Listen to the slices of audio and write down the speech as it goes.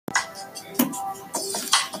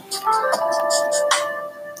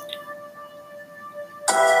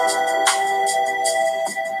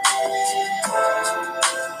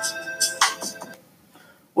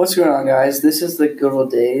What's going on, guys? This is the Good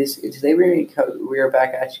Old Days, and today we are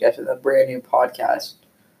back at you guys with a brand new podcast.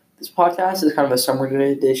 This podcast is kind of a summer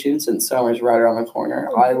edition since summer is right around the corner.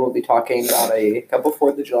 I will be talking about a couple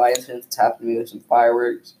 4th of July incidents that's happened to me with some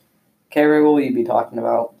fireworks. Kara, what will you be talking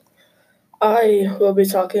about? I will be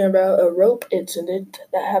talking about a rope incident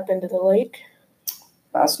that happened in the lake.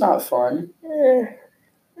 That's not fun. It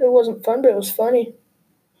wasn't fun, but it was funny.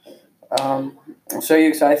 So are you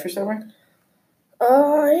excited for summer?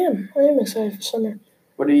 I am excited for summer.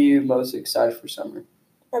 What are you most excited for summer?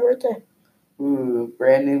 My birthday. Ooh,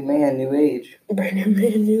 brand new man, new age. Brand new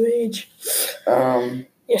man, new age.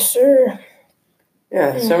 Yes, sir.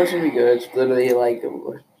 Yeah, summer's gonna be good. It's literally like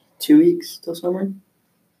 2 weeks till summer.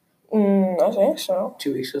 I think so.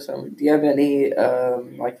 2 weeks till summer. Do you have any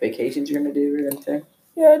vacations you're gonna do or anything?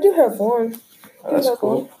 Yeah, I do have one. Oh, that's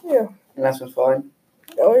cool. One. Yeah. And that's been fun.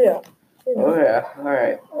 Oh yeah. Oh yeah. All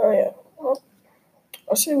right. Oh yeah. Well,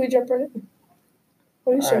 I'll say we jump right in.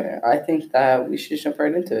 What do you say? Right. I think that we should jump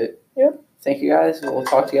right into it. Yep. Thank you, guys. We'll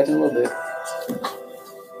talk to you guys in a little bit.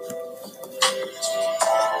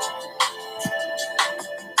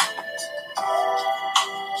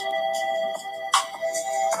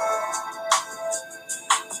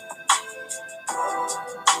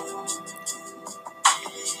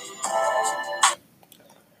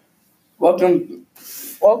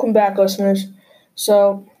 Welcome back, listeners.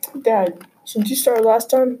 So, Dad, since you started last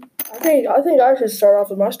time, I think I should start off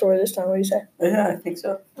with my story this time. What do you say? Yeah, I think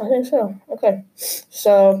so. I think so. Okay.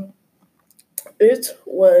 So, it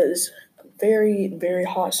was a very, very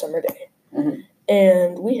hot summer day. Mm-hmm.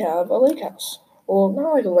 And we have a lake house. Well,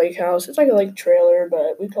 not like a lake house. It's like a lake trailer,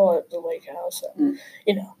 but we call it the lake house.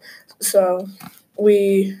 So,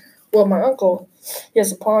 my uncle, he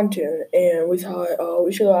has a pontoon, and we thought,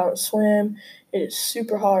 we should go out and swim. It is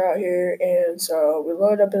super hot out here, and so we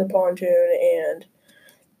loaded up in the pontoon, and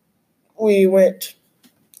we went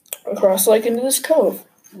across the lake into this cove.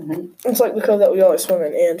 Mm-hmm. It's like the cove that we always swim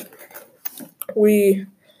in, and we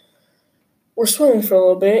were swimming for a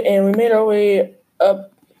little bit, and we made our way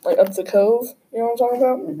up the cove, you know what I'm talking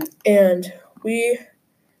about? Mm-hmm. And we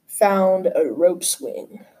found a rope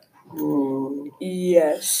swing. Ooh.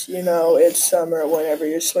 Yes, it's summer whenever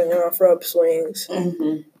you're swinging off rope swings.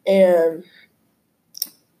 Mm-hmm. And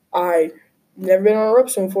I never been on a rope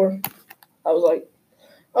swing before. I was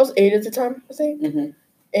 8 at the time, I think. Mm-hmm.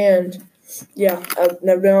 And yeah, I've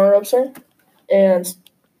never been on a rope swing. And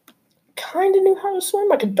kind of knew how to swim.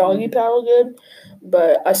 I could doggy paddle good,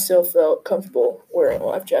 but I still felt comfortable wearing a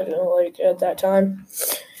life jacket in the lake at that time.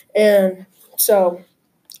 And so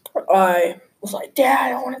I was like,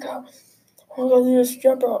 Dad, I want to go do this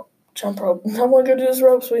jump rope. I want to go do this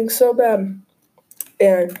rope swing so bad.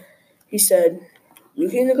 And he said, you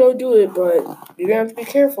can go do it, but you're going to have to be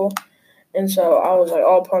careful. And so I was like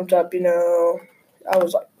all pumped up, I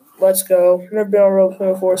was like, let's go. Never been on a rope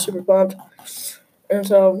swing before, super pumped. And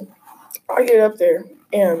so I get up there,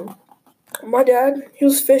 and my dad, he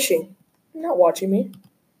was fishing. Not watching me.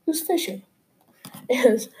 He was fishing.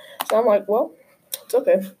 And so I'm like, well, it's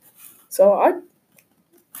okay. So I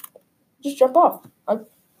just jump off. I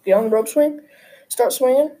get on the rope swing, start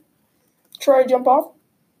swinging, try to jump off.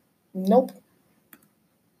 Nope.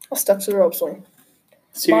 I stuck to the rope swing.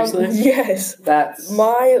 Seriously? Yes. That's...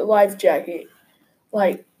 My life jacket,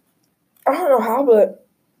 I don't know how, but,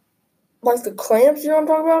 the clamps, you know what I'm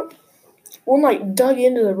talking about? One, dug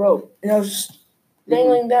into the rope, and I was just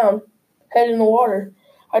dangling down, head in the water.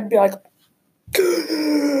 I'd be like...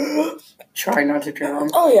 Try not to drown.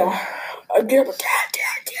 Oh, yeah. I'd get up, Dad.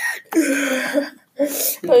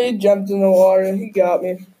 He jumped in the water, and he got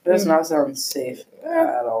me. Does not sound safe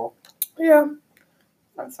at all. Yeah.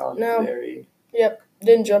 That sounds very... Yep.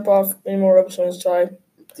 Didn't jump off any more rope swings until I...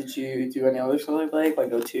 Did you do any other sort of like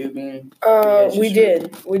go tubing? We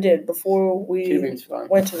did. Before we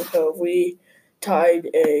went to the cove, we tied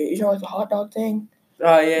a, the hot dog thing?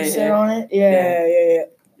 Oh, yeah, sit on it? Yeah.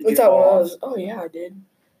 We thought one of those. Oh, yeah, I did.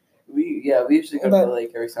 We usually go to the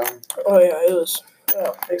lake every summer. Oh, yeah, it was...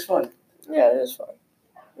 It's fun. Yeah, it is fun.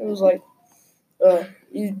 It was like,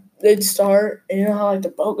 they'd start, and you know how, the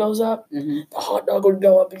boat goes up? Mm-hmm. The hot dog would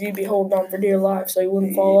go up, and you'd be holding on for dear life so you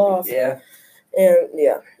wouldn't fall off. Yeah. And,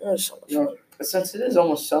 yeah, it was so much fun. Since it is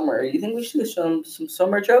almost summer, you think we should do some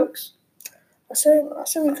summer jokes? I say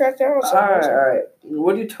we crack down on something. All right.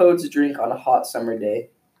 What do toads drink on a hot summer day?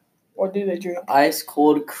 What do they drink? Ice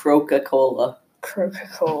cold Coca-Cola.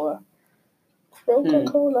 Coca-Cola.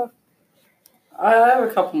 I have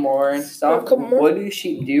a couple more and stuff. A couple more? What do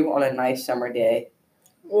sheep do on a nice summer day?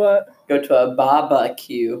 What? Go to a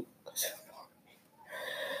barbecue.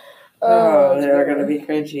 They're gonna be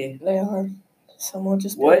cringy. They are. Someone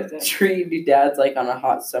just. What tree do dads like on a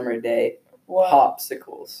hot summer day? What?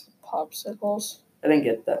 Popsicles. Popsicles. I didn't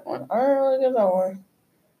get that one. I don't really get that one.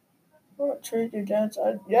 What tree do dads?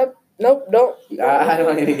 Yep. Nope. Don't. I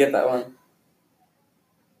don't even get that one.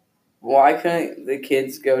 Why couldn't the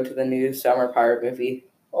kids go to the new summer pirate movie?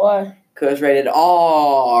 Why? Because rated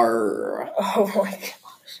R. Oh my gosh.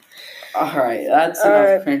 Alright, that's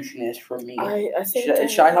enough cringiness for me. I think.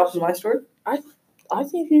 Should I hop in my story? I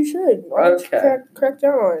think you should. Okay. Crack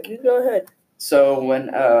down on it. You go ahead. So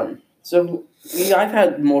when I've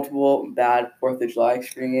had multiple bad 4th of July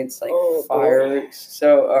experience, like fireworks.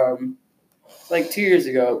 So like 2 years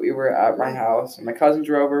ago, we were at my house and my cousins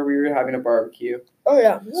were over. We were having a barbecue. Oh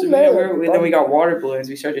yeah. So then we got water balloons.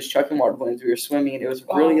 We started just chucking water balloons. We were swimming. It was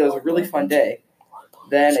a really fun day.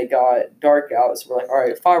 Then it got dark out, so we're like, all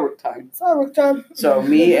right, firework time. Firework time. So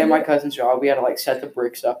me and my cousin's job, we had to like set the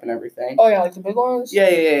bricks up and everything. Oh yeah, like the big ones.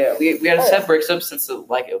 Yeah. We had to set bricks up since the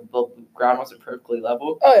ground wasn't perfectly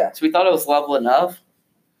level. Oh yeah. So we thought it was level enough.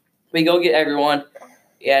 We go get everyone,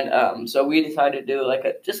 and so we decided to do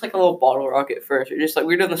just a little bottle rocket first, or just like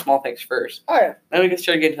we were doing the small things first. Oh yeah. Then we could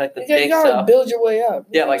start getting to like the big stuff. You gotta build your way up.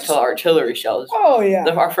 Yeah, like to artillery shells. Oh yeah.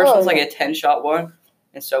 Our first one's like a 10-shot one,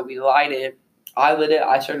 and so we lighted. I lit it.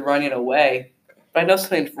 I started running away, but I know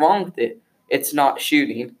something's wrong with it. It's not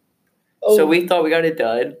shooting. Oh. So we thought we got it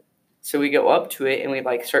done. So we go up to it and we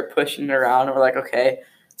like start pushing it around. And we're like, okay.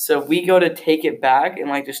 So we go to take it back and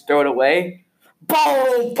like just throw it away.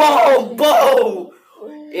 Boom! Boom! Boom!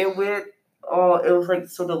 It went. Oh, it was like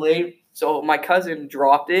so delayed. So my cousin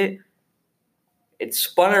dropped it. It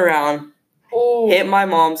spun around, hit my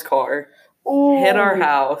mom's car, hit our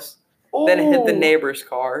house, then it hit the neighbor's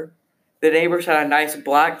car. The neighbors had a nice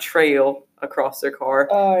black trail across their car,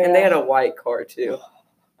 and they had a white car too.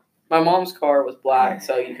 My mom's car was black,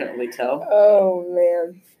 so you couldn't really tell. Oh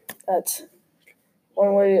man, that's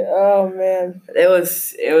one way. Oh man, it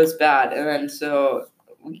was bad, and then so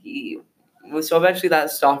eventually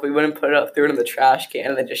that stopped. We wouldn't put it up, threw it in the trash can,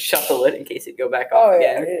 and then just shut the lid in case it'd go back off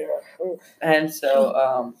again. Yeah. And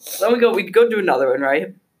so then we go do another one,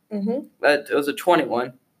 right? It was a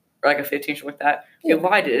 21. Or like a 15, something like that. We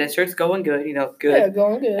light it, and it starts going good, good. Yeah,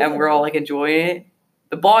 going good. And we're all, like, enjoying it.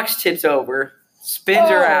 The box tips over,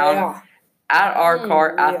 spins around at our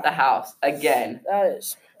car at the house again.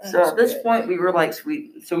 So at this point, we were, like,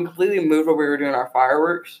 we completely moved where we were doing our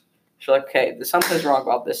fireworks. So, like, okay, something's wrong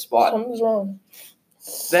about this spot. Something's wrong.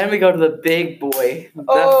 Then we go to the big boy,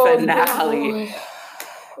 the finale.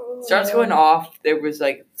 Starts going off. There was,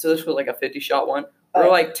 like, so this was, like, a 50-shot one. We were,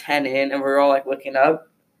 like, 10 in, and we were all, like, looking up.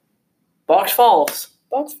 Box falls.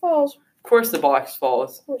 Box falls. Of course the box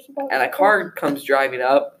falls. And a car comes driving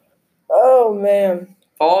up. Oh, man.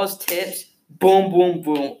 Falls, tips, boom, boom,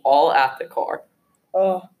 boom, all at the car.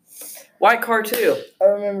 White car, too. I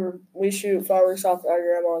remember we shoot fireworks off at our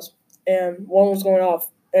grandma's, and one was going off,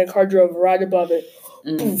 and a car drove right above it.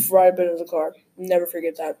 Poof, right up into the car. Never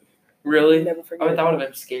forget that. Really? Never forget that would have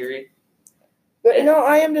been scary. But,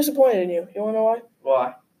 I am disappointed in you. You want to know why?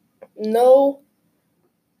 Why? No.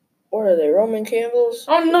 What are they, Roman candles?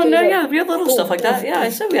 Oh, no, yeah, we had little stuff like that. Yeah, I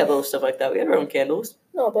said we had little stuff like that. We had Roman candles.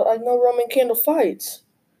 No, but no Roman candle fights.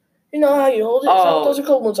 You know how you hold it? Oh. Those are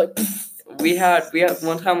cold ones, like... We had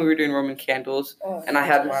one time we were doing Roman candles, and I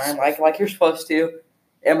had mine, like you're supposed to.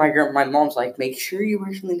 And my mom's like, make sure you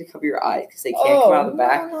wear something to cover your eyes, because they can't come out of the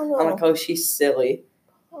back. No. I'm like, oh, she's silly.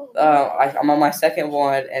 I'm on my second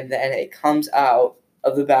one, and then it comes out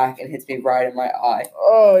of the back and hits me right in my eye.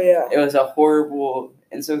 Oh, yeah. It was a horrible...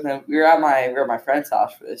 And so then we were at my friend's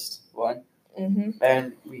house for this one,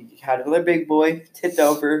 and we had another big boy tipped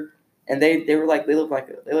over, and they live in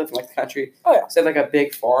the country. Oh yeah. So they had like a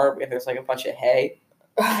big farm, and there's like a bunch of hay.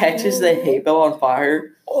 Catches the hay bale on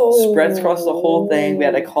fire, spreads across the whole thing. We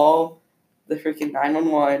had to call the freaking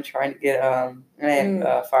 911 trying to get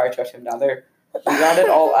fire truck him down there. We got it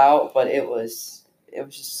all out, but it was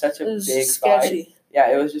just such a big sketchy fight.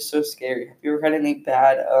 Yeah, it was just so scary. Have you ever had any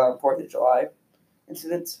bad 4th of July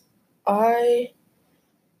incidents? I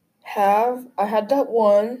had that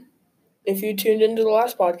one. If you tuned into the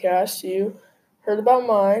last podcast, you heard about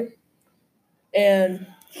mine. And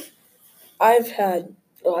I've had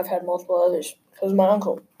multiple others because my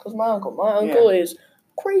uncle is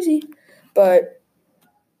crazy. But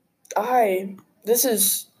this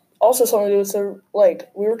is also something to do with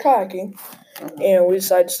we were kayaking and we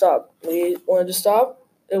decided to stop. We wanted to stop.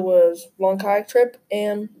 It was a long kayak trip,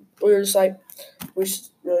 and we were just like, we should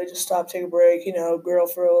really just stop, take a break, grill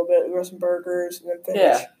for a little bit, grill some burgers, and then finish.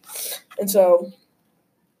 Yeah. And so,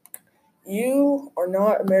 you are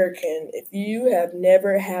not American if you have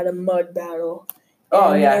never had a mud battle in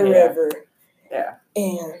a river. Yeah.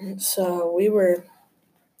 And so we were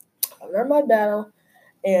having our mud battle,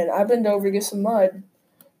 and I bent over to get some mud,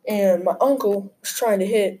 and my uncle was trying to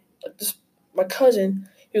hit my cousin.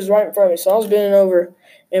 He was right in front of me, so I was bending over,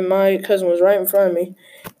 and my cousin was right in front of me,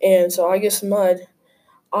 and so I get some mud.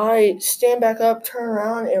 I stand back up, turn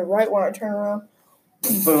around, and right when I turn around,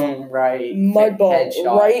 boom, right. Mud ball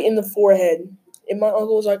Headshot. right in the forehead. And my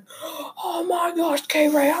uncle was like, "Oh my gosh,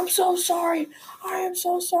 K-Ray, I'm so sorry. I am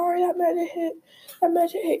so sorry. That meant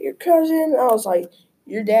to hit your cousin." I was like,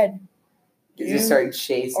 "You're dead. You just started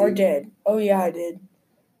chasing. Are dead." Oh yeah, I did.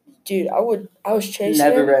 Dude, I was chasing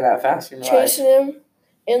Never him. ran that fast in your chasing him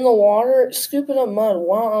in the water, scooping up mud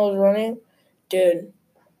while I was running. Dude,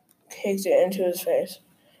 kicked it into his face.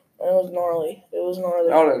 It was gnarly.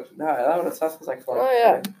 That would have sounds like fun. Oh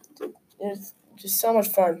yeah. It's just so much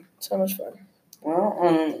fun. So much fun. Well,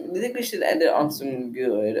 I think we should end it on some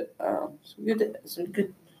good,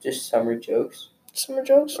 just summer jokes. Summer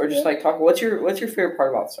jokes? Or just talk. What's your favorite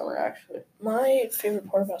part about summer, actually? My favorite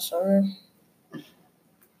part about summer?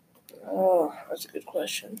 Oh, that's a good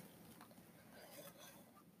question.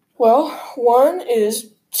 Well, one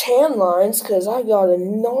is tan lines, because I got a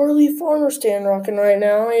gnarly farmer's tan rocking right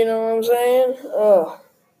now, you know what I'm saying?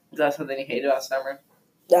 Is that something you hate about summer?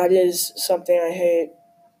 That is something I hate.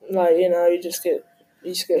 You just get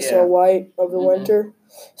so white over the winter.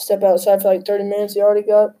 Step outside for 30 minutes, you already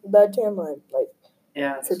got a bad tan line.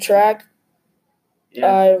 For track,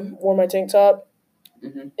 I wore my tank top,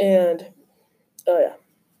 and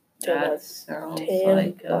that sounds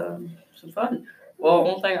like some fun. Well,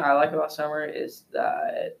 one thing I like about summer is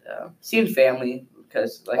that seeing family,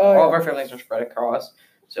 because all of our families are spread across,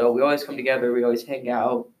 so we always come together, we always hang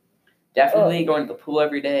out. Definitely going to the pool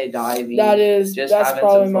every day, diving. That's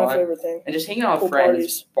probably some my fun, favorite thing. and just hanging out with friends,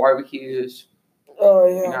 parties. Barbecues.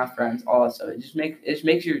 Hanging out with friends, all that stuff. It just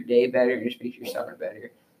makes your day better. It just makes your summer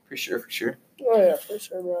better, for sure. Oh yeah, for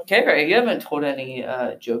sure, bro. Okay, right. You haven't told any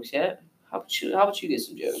jokes yet. How about you get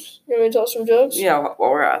some jokes? You want me to tell some jokes? Yeah,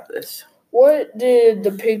 while we're at this. What did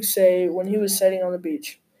the pig say when he was sitting on the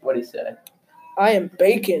beach? What did he say? I am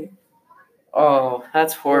bacon. Oh,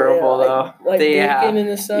 that's horrible, though. Bacon in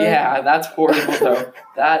the sun? Yeah, that's horrible, though.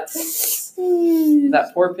 That's...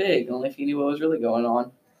 that poor pig. Only if he knew what was really going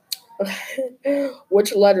on.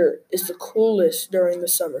 Which letter is the coolest during the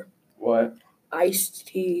summer? What? Iced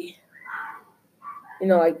tea.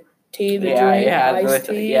 Tea, the drink, iced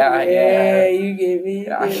tea. Yeah. You gave me.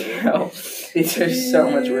 Yeah, I know. These are so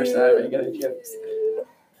much worse than any other jokes.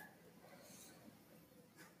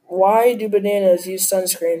 Why do bananas use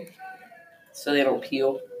sunscreen? So they don't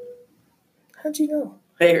peel. How'd you know?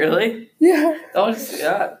 Hey, really? Yeah. Well,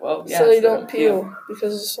 yeah. So they don't peel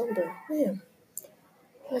because of sunburn. Man.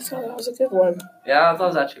 I thought that was a good one. Yeah, I thought it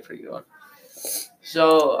was actually a pretty good one.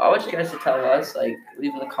 So, I want you guys to tell us, leave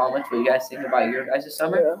in the comments what you guys think about your guys'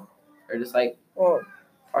 summer. Yeah. Or just, talk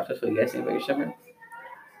to us what you guys think about your summer.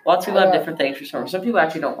 Lots of people have different things for summer. Some people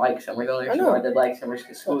actually don't like summer. The only reason why they like summer is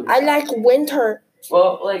because school is I like winter.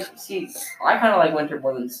 Well, I kind of like winter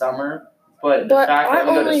more than summer. But the fact that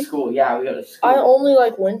we go to school, we go to school. I only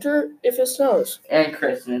like winter if it snows. And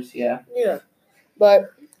Christmas, yeah. Yeah.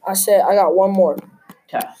 But I got one more.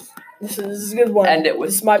 Okay. This is a good one. End it with...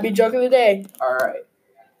 This might be joke of the day. All right.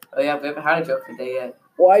 Oh, yeah, we haven't had a joke of the day yet.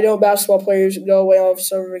 Why don't basketball players go away on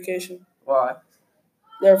summer vacation? Why?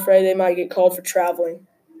 They're afraid they might get called for traveling.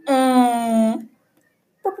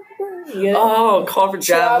 Oh, called for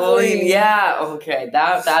traveling. Yeah, okay.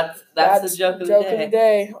 That's the joke of the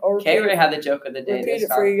day. K-Ray had the joke of the day. Repeat it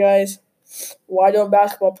for you guys. Why don't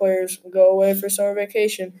basketball players go away for summer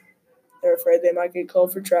vacation? They're afraid they might get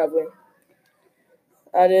called for traveling.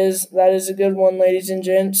 That is a good one, ladies and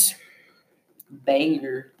gents.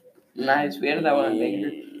 Banger. Nice. We ended that one on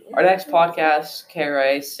banger. Our next podcast,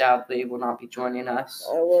 K-Ray, sadly, will not be joining us.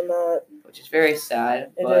 I will not. Which is very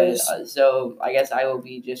sad. It is. So I guess I will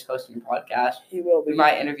be just hosting the podcast. He will be. We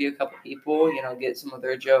might interview a couple people, get some of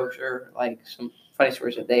their jokes or some funny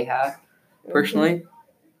stories that they have. Personally,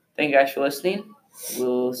 thank you guys for listening.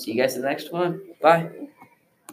 We'll see you guys in the next one. Bye.